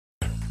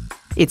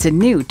It's a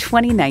new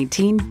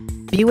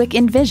 2019 Buick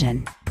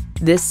Envision.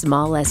 This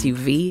small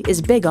SUV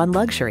is big on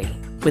luxury.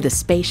 With a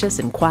spacious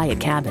and quiet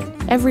cabin,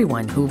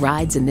 everyone who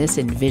rides in this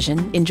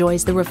Envision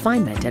enjoys the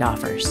refinement it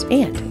offers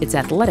and its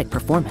athletic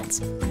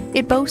performance.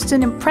 It boasts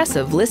an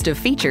impressive list of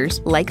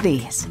features like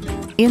these: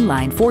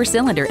 inline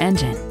 4-cylinder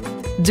engine,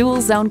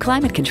 dual-zone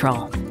climate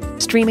control,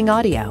 streaming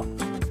audio,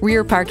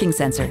 rear parking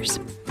sensors,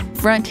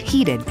 front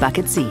heated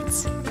bucket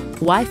seats,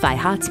 Wi-Fi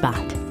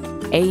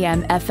hotspot,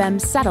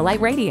 AM/FM satellite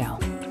radio,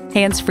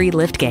 hands-free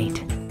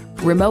liftgate,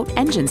 remote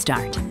engine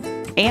start,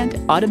 and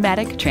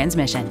automatic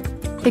transmission.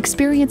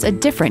 Experience a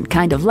different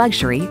kind of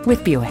luxury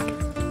with Buick.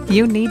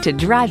 You need to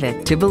drive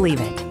it to believe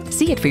it.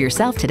 See it for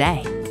yourself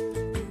today.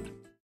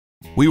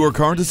 We work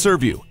hard to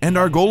serve you, and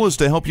our goal is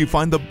to help you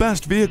find the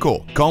best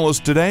vehicle. Call us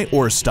today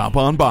or stop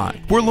on by.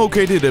 We're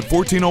located at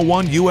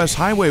 1401 US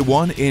Highway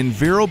 1 in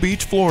Vero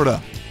Beach, Florida.